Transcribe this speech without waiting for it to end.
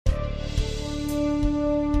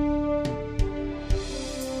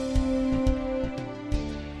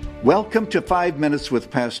Welcome to 5 Minutes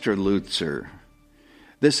with Pastor Lutzer.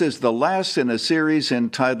 This is the last in a series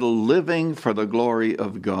entitled Living for the Glory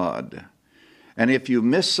of God. And if you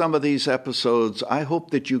missed some of these episodes, I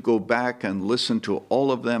hope that you go back and listen to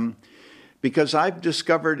all of them, because I've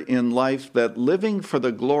discovered in life that living for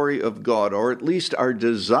the glory of God, or at least our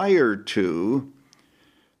desire to,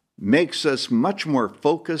 makes us much more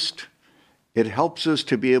focused. It helps us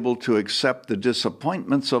to be able to accept the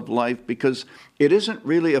disappointments of life, because it isn't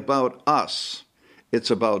really about us.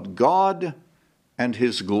 It's about God and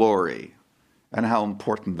His glory and how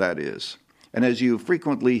important that is. And as you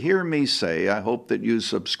frequently hear me say, I hope that you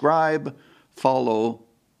subscribe, follow,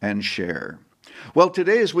 and share. Well,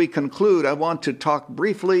 today as we conclude, I want to talk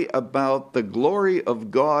briefly about the glory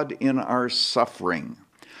of God in our suffering.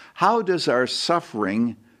 How does our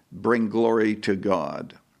suffering bring glory to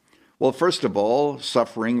God? Well, first of all,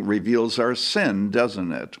 suffering reveals our sin,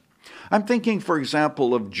 doesn't it? I'm thinking, for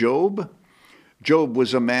example, of Job. Job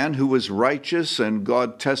was a man who was righteous, and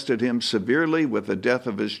God tested him severely with the death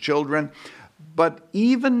of his children. But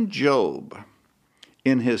even Job,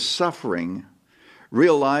 in his suffering,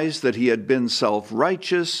 realized that he had been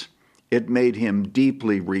self-righteous. It made him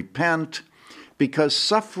deeply repent, because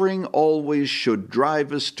suffering always should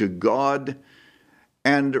drive us to God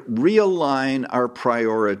and realign our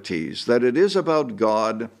priorities, that it is about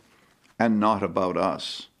God and not about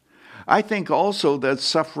us. I think also that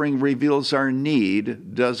suffering reveals our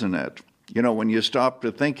need, doesn't it? You know, when you stop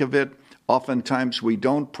to think of it, oftentimes we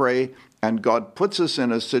don't pray, and God puts us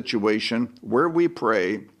in a situation where we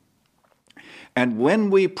pray. And when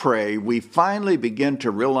we pray, we finally begin to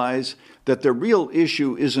realize that the real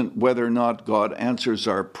issue isn't whether or not God answers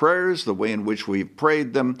our prayers the way in which we've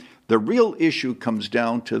prayed them. The real issue comes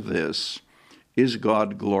down to this: is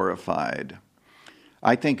God glorified?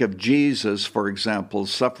 I think of Jesus, for example,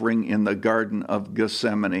 suffering in the Garden of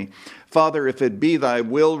Gethsemane. Father, if it be thy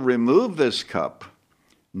will, remove this cup.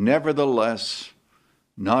 Nevertheless,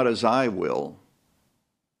 not as I will,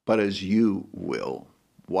 but as you will.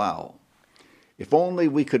 Wow. If only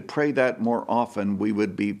we could pray that more often, we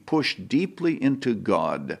would be pushed deeply into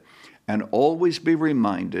God and always be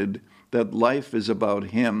reminded that life is about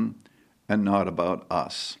Him and not about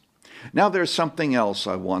us. Now there's something else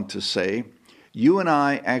I want to say. You and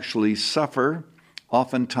I actually suffer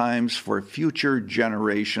oftentimes for future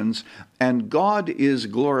generations, and God is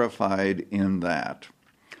glorified in that.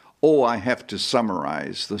 Oh, I have to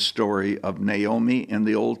summarize the story of Naomi in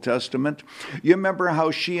the Old Testament. You remember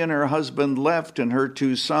how she and her husband left, and her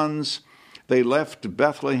 2 sons? They left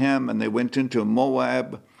Bethlehem and they went into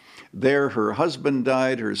Moab. There her husband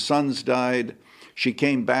died, her sons died. She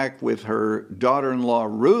came back with her daughter-in-law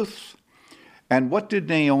Ruth. And what did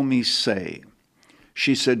Naomi say?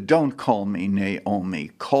 She said, "Don't call me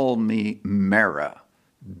Naomi, call me Mara,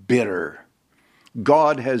 bitter.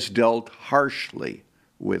 God has dealt harshly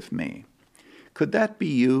with me." Could that be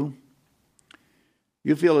you?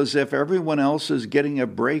 You feel as if everyone else is getting a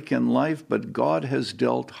break in life, but God has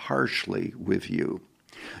dealt harshly with you.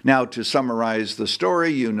 Now, to summarize the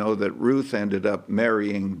story, you know that Ruth ended up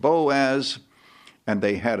marrying Boaz, and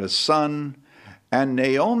they had a son. And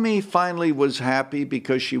Naomi finally was happy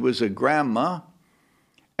because she was a grandma,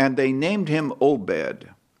 and they named him Obed.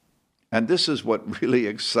 And this is what really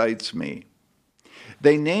excites me.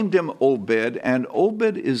 They named him Obed, and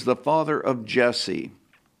Obed is the father of Jesse.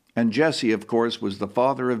 And Jesse, of course, was the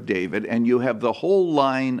father of David, and you have the whole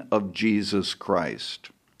line of Jesus Christ.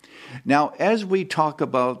 Now, as we talk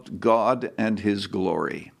about God and His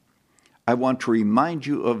glory, I want to remind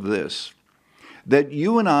you of this, that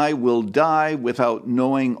you and I will die without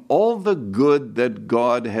knowing all the good that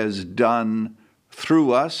God has done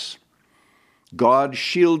through us. God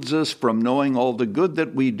shields us from knowing all the good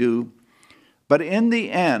that we do. But in the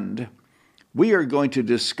end, we are going to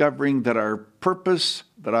discovering that our purpose,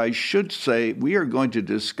 we are going to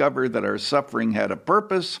discover that our suffering had a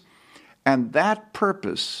purpose, and that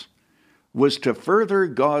purpose was to further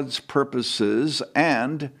God's purposes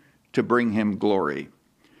and to bring Him glory.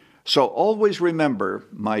 So always remember,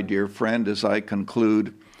 my dear friend, as I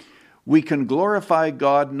conclude, we can glorify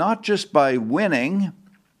God not just by winning,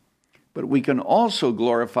 but we can also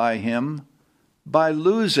glorify Him by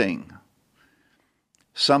losing.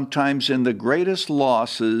 Sometimes in the greatest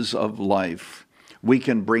losses of life, we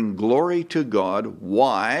can bring glory to God.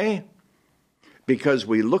 Why? Because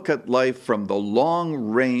we look at life from the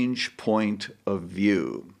long-range point of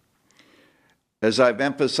view. As I've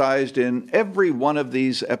emphasized in every one of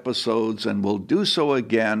these episodes, and will do so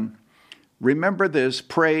again, remember this: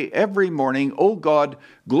 pray every morning, "Oh God,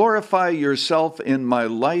 glorify yourself in my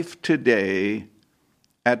life today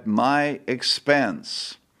at my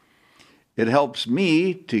expense." It helps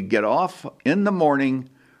me to get off in the morning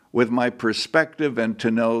with my perspective and to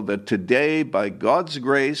know that today, by God's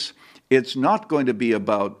grace, it's not going to be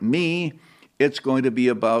about me, it's going to be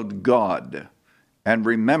about God. And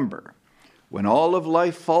remember, when all of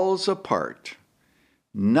life falls apart,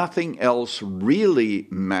 nothing else really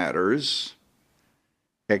matters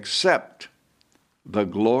except the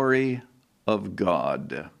glory of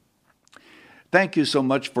God. Thank you so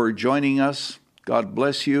much for joining us. God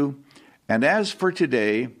bless you. And as for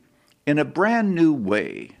today, in a brand new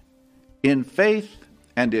way, in faith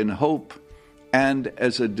and in hope, and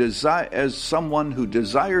as someone who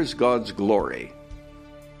desires God's glory,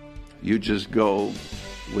 you just go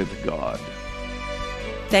with God.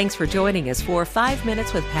 Thanks for joining us for 5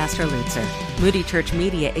 Minutes with Pastor Lutzer. Moody Church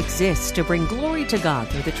Media exists to bring glory to God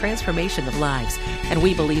through the transformation of lives, and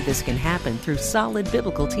we believe this can happen through solid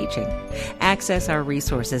biblical teaching. Access our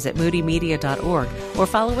resources at moodymedia.org or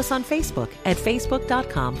follow us on Facebook at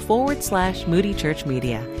facebook.com/Moody Church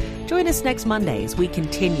Media. Join us next Monday as we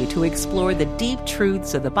continue to explore the deep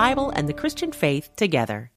truths of the Bible and the Christian faith together.